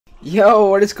Yo,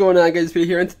 what is going on, guys? Speedy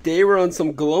here, and today we're on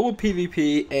some global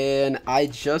PvP, and I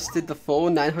just did the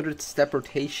full 900 step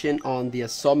rotation on the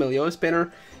Assault Meliodas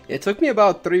banner. It took me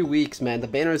about 3 weeks, man. The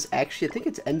banner is actually, I think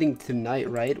it's ending tonight,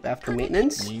 right? After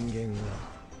maintenance?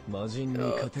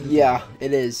 Yeah,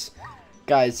 it is.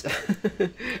 Guys,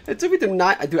 it took me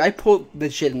to dude, I pulled the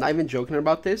shit, I'm not even joking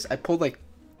about this. I pulled like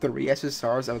 3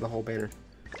 SSRs out of the whole banner.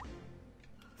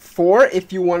 4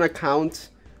 if you want to count.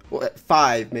 Well,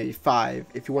 5, maybe 5,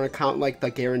 if you want to count, like, the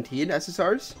guaranteed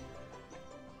SSRs.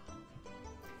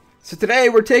 So today,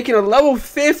 we're taking a level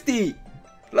 50!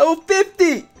 Level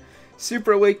 50!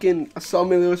 Super Awakened Assault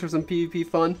Meliodas for some PvP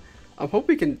fun. I hope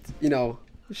we can, you know,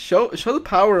 show the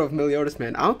power of Meliodas,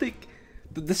 man. I don't think...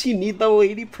 Does he need level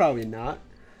 80? Probably not.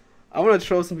 I want to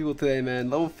show some people today, man.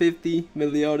 Level 50,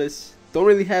 Meliodas. Don't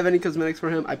really have any cosmetics for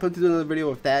him. I put to do another video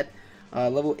with that.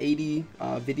 Level 80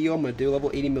 video. I'm gonna do level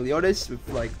 80 Meliodas with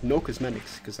like no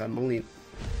cosmetics because I'm only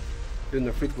doing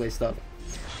the free to play stuff.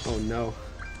 Oh no.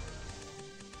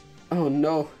 Oh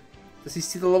no. Does he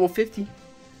see the level 50?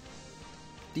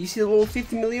 Do you see the level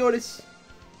 50 Meliodas?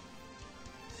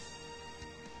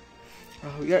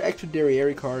 Oh, we got an extra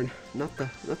Derriere card. Not the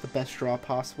best draw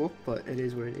possible, but it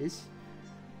is what it is.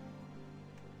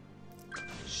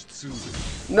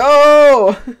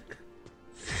 No!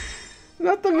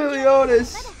 Not the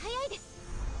Meliodas!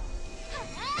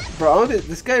 Bro, did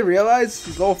this guy realize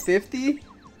he's level 50?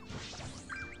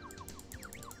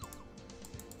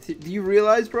 Do you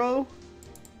realize, bro?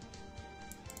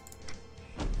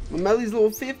 Melly's level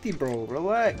 50, bro.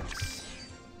 Relax.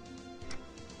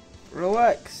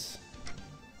 Relax.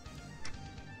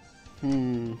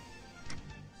 I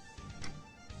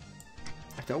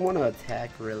don't want to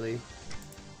attack, really.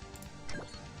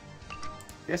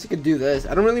 I guess I could do this.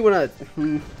 I don't really want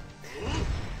to.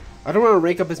 I don't want to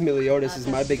rank up as Meliodas. Is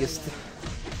my biggest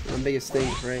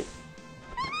thing, right?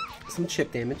 Some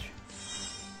chip damage.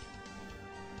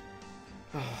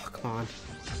 Oh, come on!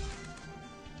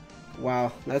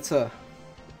 Wow, that's a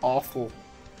awful,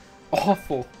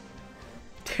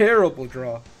 terrible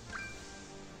draw.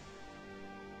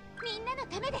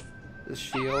 The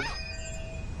shield.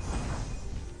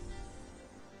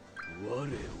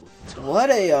 What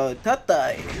a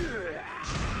tatai.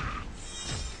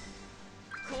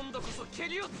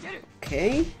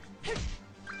 Okay.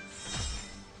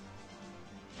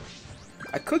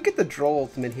 I could get the Droll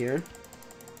ultimate here.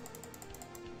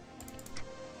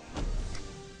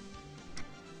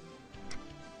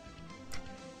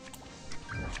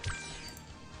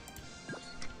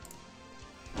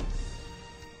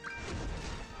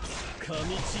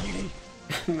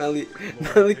 Melly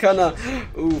kinda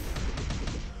oof.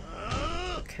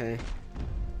 Okay.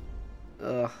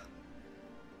 Ugh.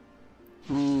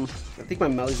 I think my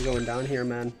Melly's going down here,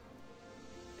 man.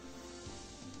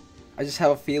 I just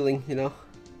have a feeling, you know.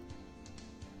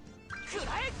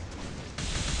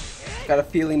 Got a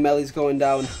feeling Melly's going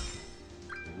down.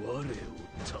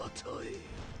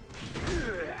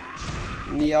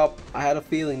 Yup, I had a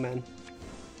feeling, man.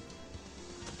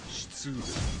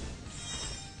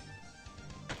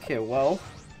 Okay, well.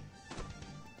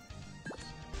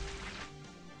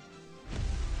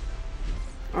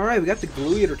 Alright, we got the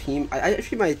Glue Eater team. I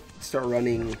actually might start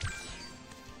running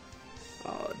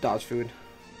dodge food.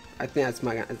 I think that's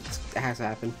it has to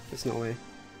happen. There's no way.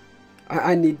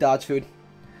 I need dodge food.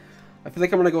 I feel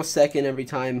like I'm gonna go second every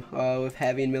time with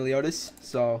having Meliodas,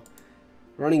 so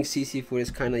running CC food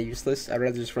is kind of useless. I'd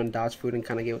rather just run dodge food and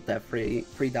kind of get with that free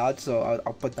dodge, so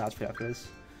I'll put dodge food after this.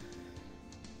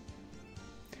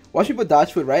 Once we put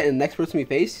dodge food right, and the next person we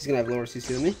face, he's gonna have lower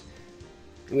CC than me.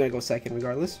 I'm gonna go second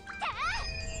regardless.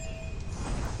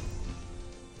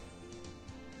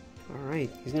 Alright,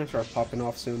 he's gonna start popping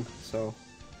off soon, so.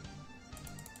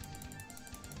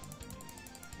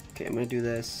 Okay, I'm gonna do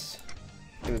this.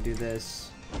 I'm gonna do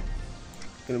this. I'm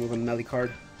gonna move a Melly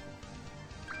card.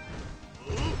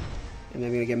 And then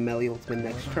I'm gonna get Melly ultimate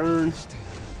next turn.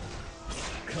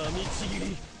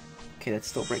 Okay, that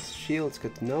still breaks the shield, it's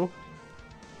good to know.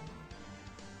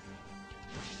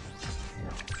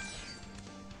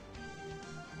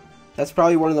 That's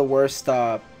probably one of the worst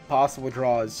possible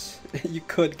draws you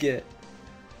could get.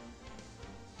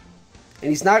 And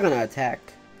he's not gonna attack.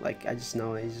 Like, I just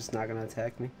know he's just not gonna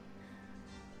attack me.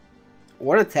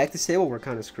 One attack disable, we're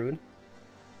kind of screwed.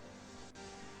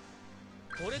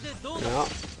 No.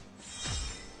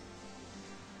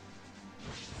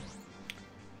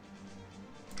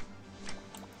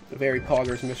 Very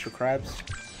poggers, Mr. Krabs.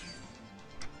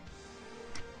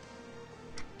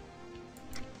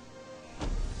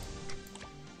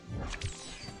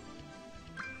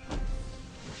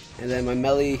 And then my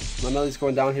Melly's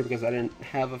going down here because I didn't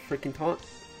have a freaking taunt.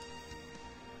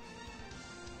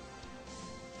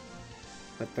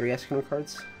 Got 3 Eskimo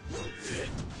cards.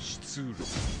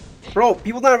 Bro,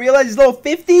 people don't realize he's level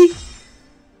 50?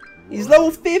 He's level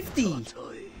 50!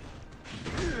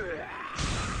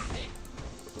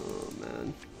 Oh,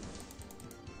 man.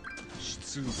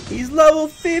 He's level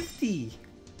 50!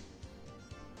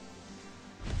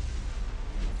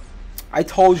 I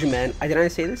told you, man. Didn't I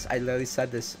say this? I literally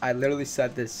said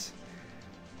this.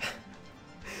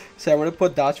 So I'm gonna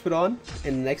put dodge foot on,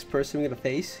 and the next person we're gonna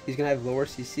face, he's gonna have lower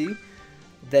CC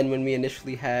than when we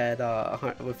initially had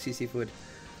with CC food.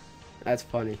 That's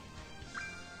funny.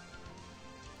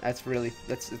 That's kind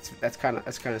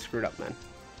of screwed up, man.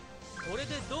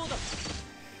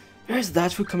 There's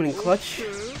dodge foot coming in clutch.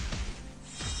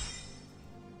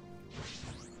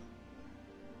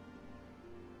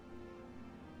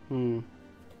 A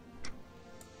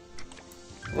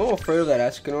little afraid of that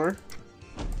Escanor.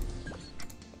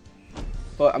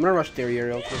 But I'm gonna rush Derriere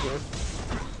real quick here.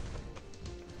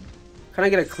 Kind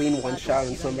of get a clean one shot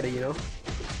on somebody, you know?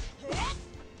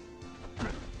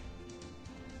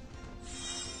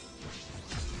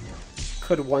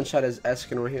 Could one shot his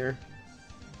Escanor here.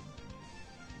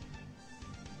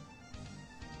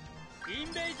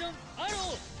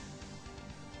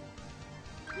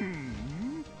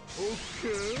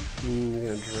 You're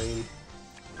gonna drain.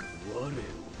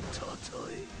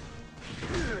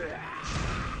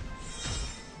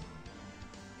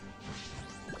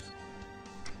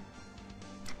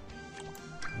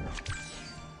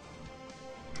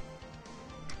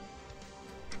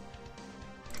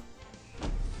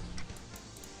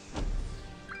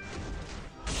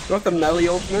 Go with the melee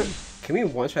ultimate. Can we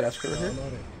one-shot Escanor here?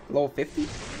 Level 50?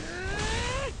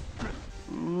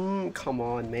 Come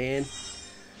on, man.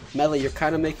 Melee, you're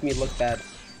kind of making me look bad.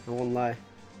 I won't lie.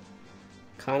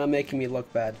 Kind of making me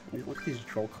look bad. Look at these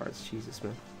troll cards. Jesus,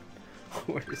 man.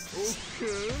 What is this?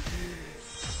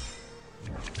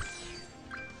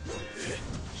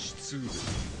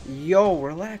 Yo,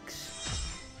 relax.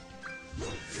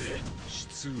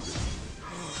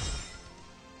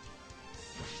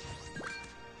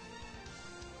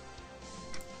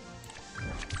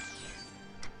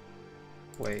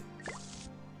 Wait.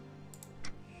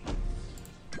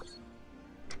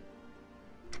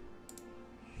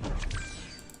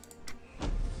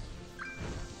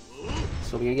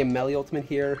 So we're gonna get melee ultimate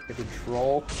here, get the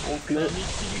troll ultimate,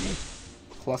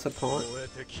 plus a taunt.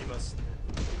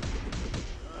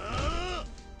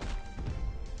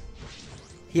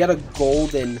 He had a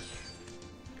golden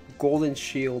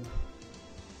shield.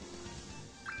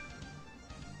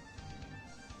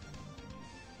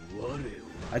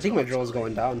 I think my drill is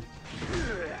going down.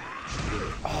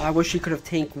 Oh, I wish he could have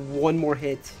tanked one more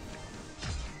hit.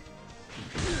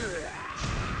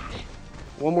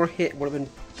 One more hit would have been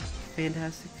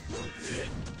fantastic.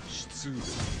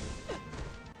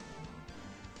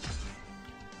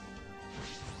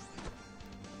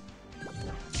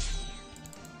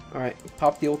 Alright,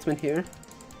 pop the ultimate here.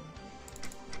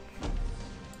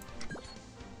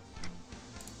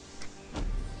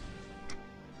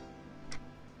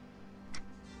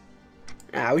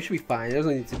 Ah, we should be fine. There's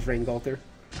no need to drain Galter.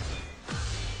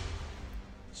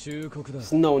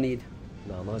 There's no need.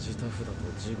 Oh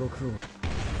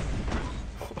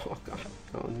god.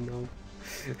 Oh no.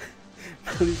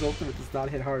 His ultimate does not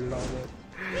hit hard at all, man.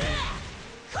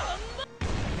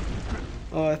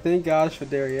 Oh, thank gosh for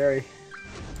Derriere.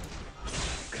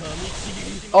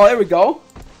 Oh, there we go.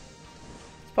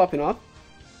 It's popping off.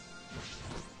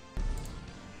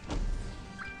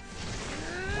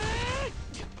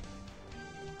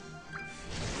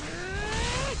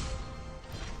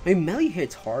 I mean, melee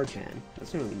hits hard, man.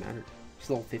 Doesn't really matter.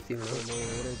 He's level 50 now.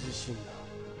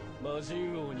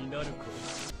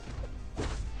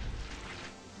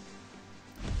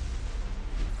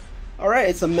 Alright,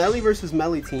 it's a melee versus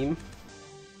melee team.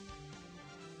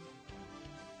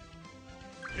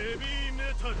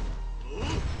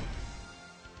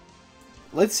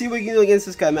 Let's see what we can do against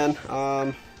this guy, man.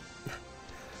 I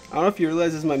don't know if you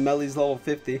realize this, my melee's level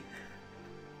 50.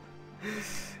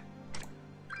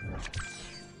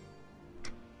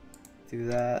 Do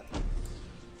that. I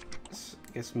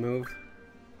guess move.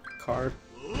 Card.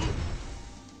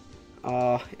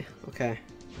 Okay.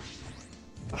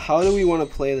 How do we want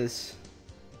to play this?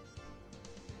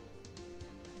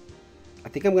 I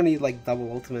think I'm gonna need like double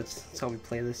ultimates. That's how we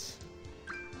play this.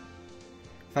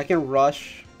 If I can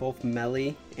rush both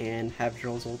melee and have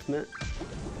Drill's ultimate,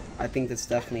 I think that's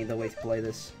definitely the way to play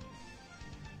this.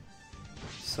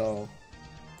 So, what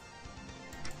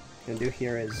I'm gonna do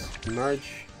here is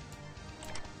merge,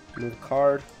 move a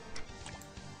card,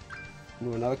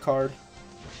 move another card.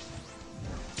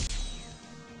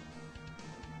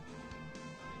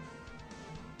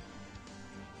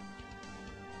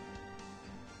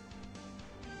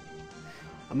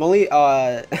 I'm only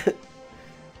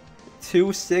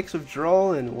 2-6 with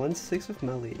draw and 1-6 with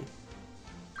melee.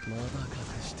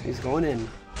 He's going in.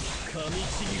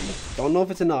 Don't know if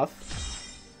it's enough.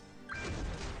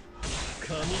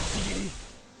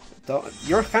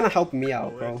 You're kind of helping me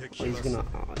out, bro. Oh, he's gonna.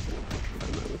 Oh, he's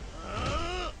gonna melee.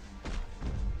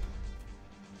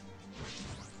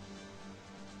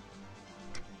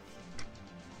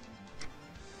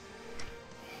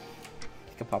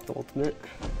 He can pop the ultimate.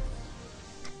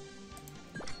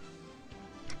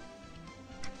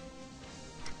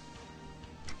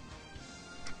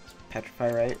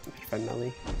 Petrify, right? Petrify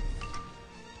melee.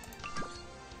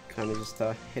 Kind of just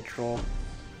a hit roll.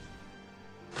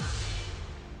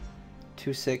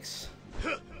 2-6.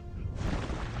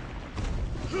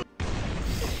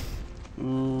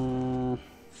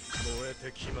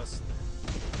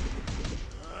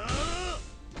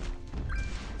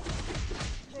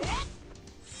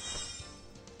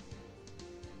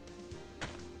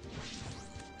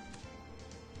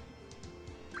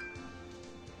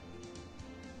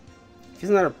 He's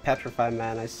not a petrify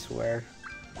man, I swear.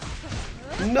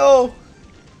 No!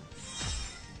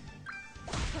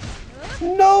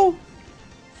 No!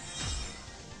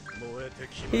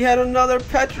 He had another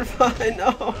petrify,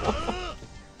 no!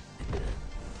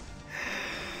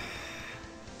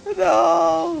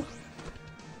 No!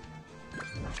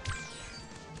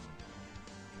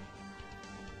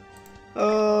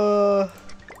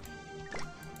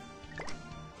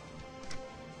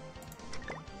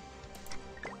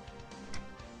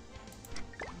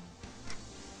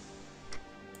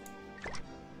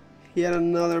 He had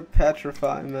another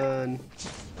petrify, man.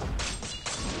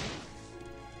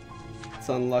 It's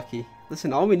unlucky.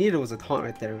 Listen, all we needed was a taunt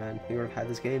right there, man. We would have had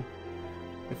this game.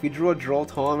 If we drew a draw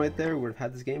taunt right there, we would have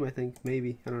had this game, I think.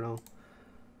 Maybe. I don't know.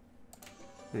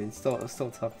 I mean, it's still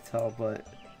tough to tell, but...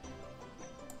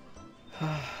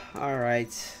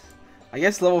 Alright. I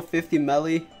guess level 50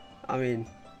 melee. I mean...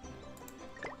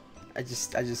 I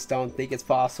just don't think it's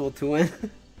possible to win.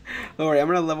 Don't worry, I'm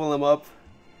gonna level him up.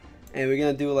 And we're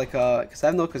gonna do like cause I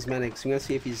have no cosmetics. We're gonna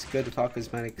see if he's good without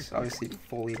cosmetics. Obviously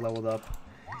fully leveled up.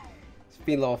 He's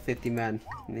being level 50, man.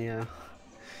 Yeah.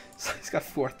 So he's got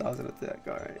 4,000 attack.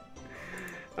 Alright.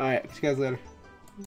 Alright, catch you guys later.